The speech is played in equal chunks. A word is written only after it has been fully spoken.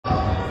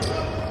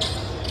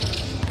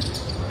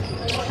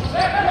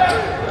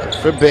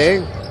for Bey.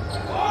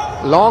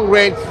 Long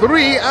range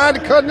three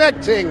and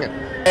connecting.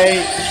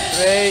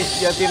 Rey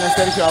ya tiene a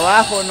Sergio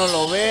abajo, no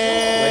lo ve.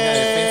 Buena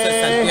defensa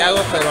de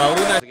Santiago, pero aún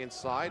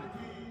Inside,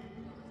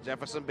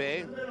 Jefferson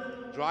Bey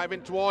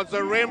driving towards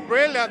the rim.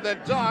 Brilliantly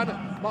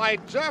done by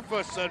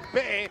Jefferson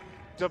Bey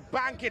to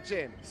bank it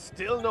in.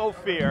 Still no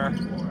fear.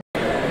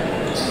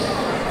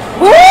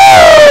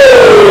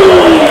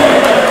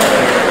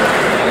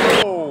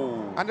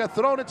 And they're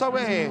throwing it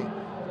away.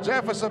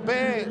 Jefferson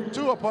Bey,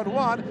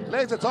 2-upon-1,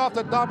 lays it off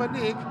to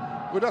Dominique,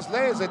 who just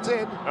lays it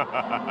in.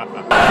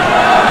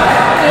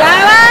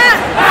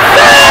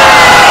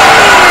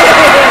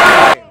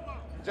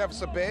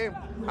 Jefferson Bey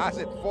has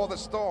it for the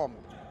Storm.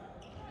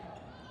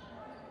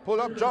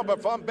 Pull up jumper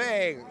from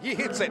Bey. He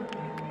hits it.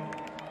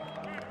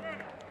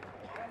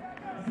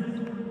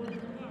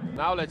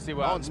 Now let's see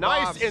what. Nice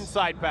Nice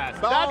inside pass.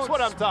 That's what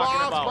I'm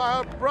talking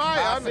about. By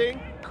Brian. Passing,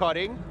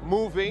 cutting,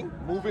 moving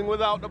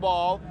without the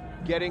ball,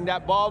 getting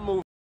that ball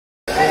moving.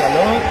 El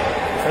balón,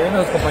 está viendo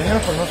a los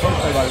compañeros, pero no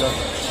suelta el balón.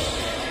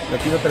 Lo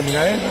quiero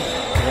terminar él.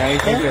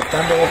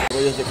 Intentando.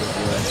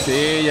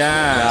 Sí,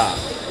 ya,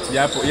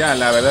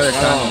 la verdad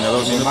están en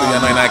 2 minutos, ya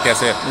no hay nada que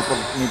hacer.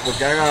 Ni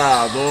porque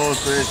haga 2,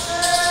 3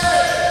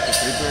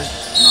 triples.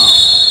 No.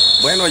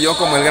 Bueno, yo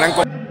como el gran...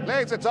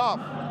 Lays it off.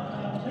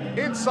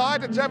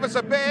 Inside to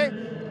Jefferson Bey.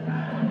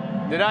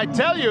 Did I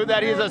tell you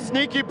that he's a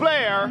sneaky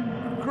player?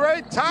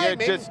 Great You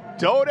timing. just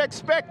don't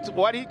expect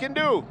what he can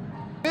do.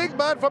 Big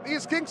man from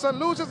East Kingston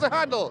loses the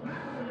handle.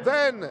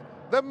 Then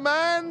the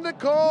man they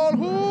call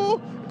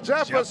who?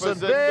 Jefferson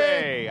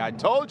Bey. I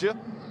told you.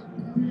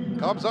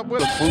 Comes up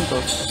with los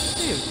puntos.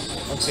 Sí,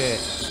 aunque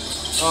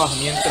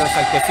mientras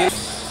al que sí.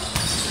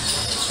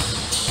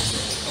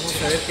 Vamos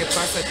a ver qué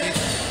pasa aquí.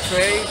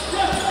 Trey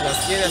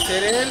las quiere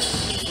hacer él.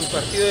 Su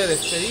partido de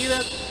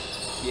despedida.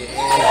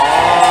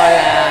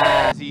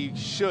 As he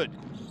should.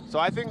 So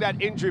I think that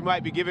injury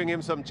might be giving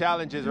him some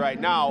challenges right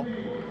now.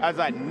 As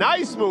a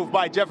nice move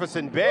by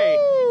Jefferson Bey.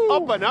 Woo!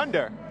 Up and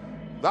under.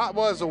 That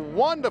was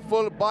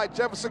wonderful by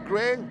Jefferson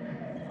Gray.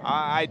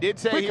 I did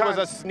say he was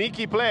a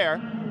sneaky player,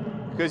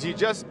 because you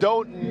just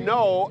don't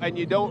know and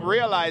you don't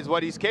realize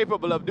what he's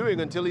capable of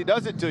doing until he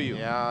does it to you.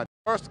 Yeah,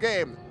 first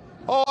game.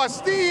 Oh, a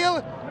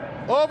steal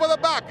over the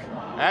back.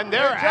 And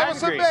they're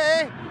Jefferson angry.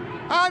 Bey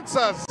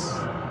answers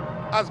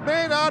as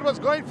Maynard was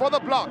going for the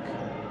block.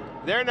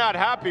 They're not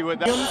happy with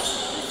that.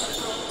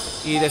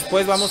 Y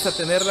después vamos a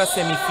tener las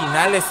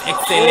semifinales.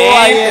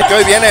 Excelente. Que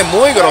hoy viene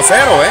muy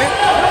grosero, ¿eh?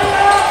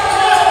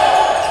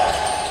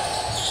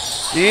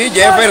 Y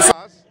Jefferson.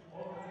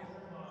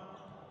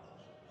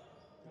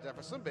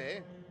 Jefferson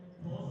Bey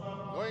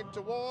going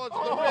towards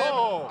the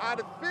rim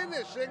and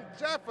finishing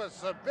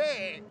Jefferson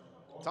Bey.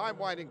 Time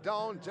winding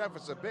down,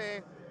 Jefferson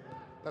Bey.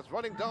 That's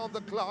running down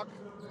the clock.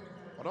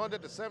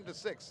 100 to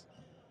 76.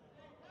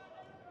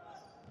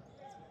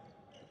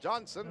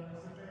 Johnson.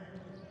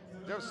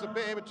 Jefferson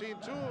Bey between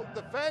two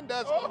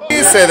defenders.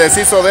 Y se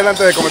deshizo de él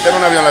antes de cometer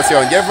una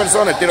violación.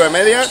 Jefferson, el tiro de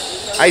media.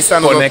 Ahí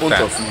están los 2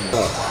 puntos.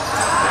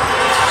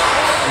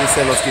 Y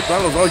se los quitó a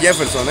los 2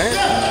 Jefferson, ¿eh?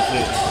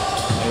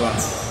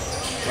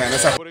 Bueno,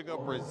 esa... Putting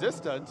up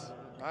resistance.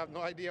 I have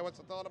no idea what's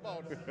it all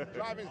about.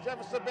 Driving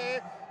Jefferson Bey,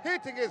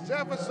 hitting is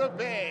Jefferson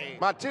Bey.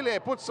 Martile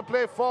puts the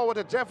play forward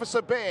to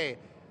Jefferson Bey.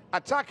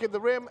 Attacking the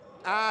rim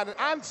and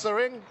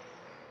answering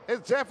is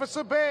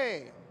Jefferson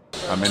Bey.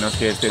 A menos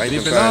que este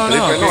triple.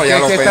 No, ya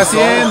lo ¿qué está pensó.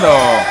 haciendo?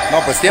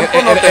 No, pues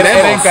tiempo no tenemos.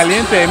 Era en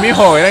caliente,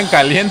 mijo, era en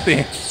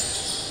caliente.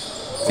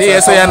 Sí,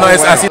 eso ya no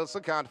es así.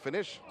 Wilson can't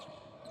finish.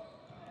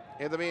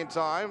 In the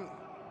meantime,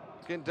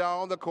 getting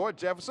down the court,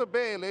 Jefferson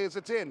Bey lays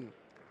it in.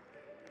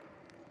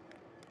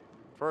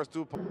 First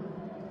 2 points.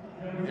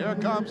 Here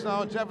comes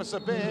now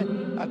Jefferson Bey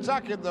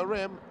attacking the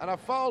rim, and a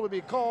foul will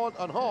be called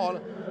on Hall,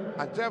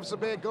 and Jefferson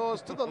Bey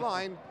goes to the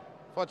line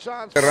for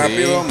chance.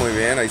 Rápido, muy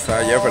bien, ahí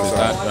está Jefferson.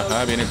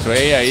 Ajá, viene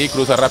Trey ahí,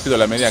 cruza rápido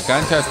la media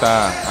cancha,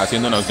 está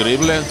haciendo unos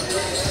dribles.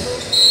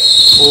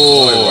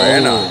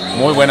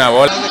 Muy buena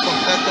bola. De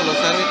contacto los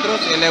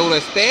árbitros, el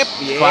Eurostep.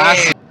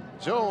 Fácil.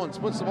 Jones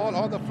puts the ball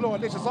on the floor,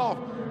 dishes off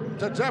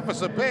to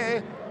Jefferson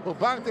Bey, who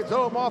banked it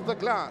home off the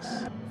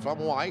glass. From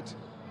White.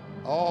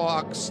 Oh,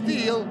 a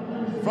steal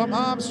from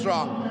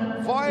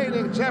Armstrong,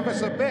 finding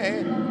Jefferson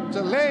Bey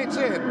to lay it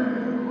in.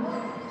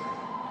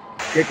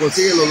 Que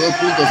consigue los 2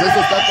 puntos. Esto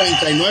está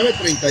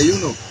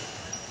 39-31.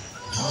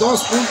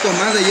 2 puntos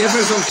más de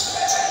Jefferson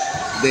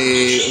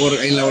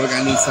en la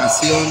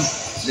organización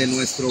de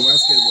nuestro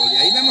básquetbol. Y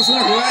ahí vemos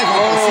una jugada de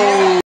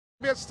fantasía.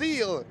 A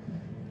steal.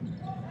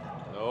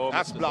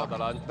 That's blocked.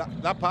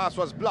 That pass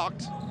was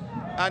blocked.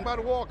 And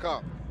Van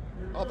Walker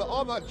of the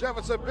other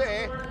Jefferson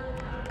Bey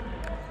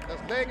is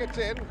laying it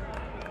in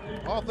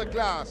off the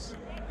glass.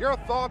 Your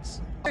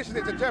thoughts? It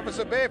to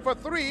Jefferson Bey for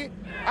 3,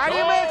 and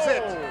he makes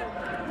it.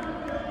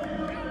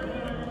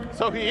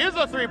 So he is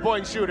a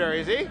 3-point shooter,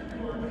 is he?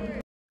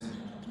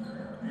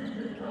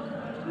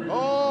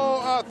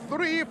 Oh, a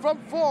 3 from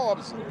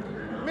Forbes.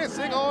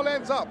 Missing, all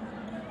ends up.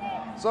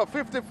 So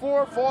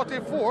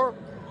 54-44.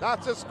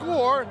 That's a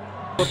score.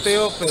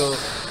 Boteo, pero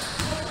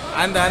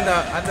anda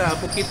un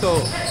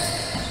poquito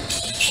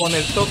con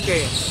el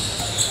toque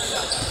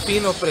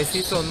fino,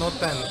 preciso, no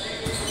tan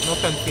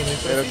fino.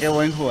 Pero qué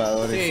buen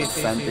jugador sí, es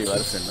Santi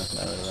Bárcenas,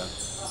 la verdad.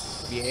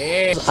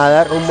 Bien. A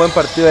dar un buen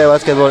partido de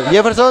básquetbol.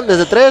 Jefferson,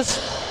 desde 3.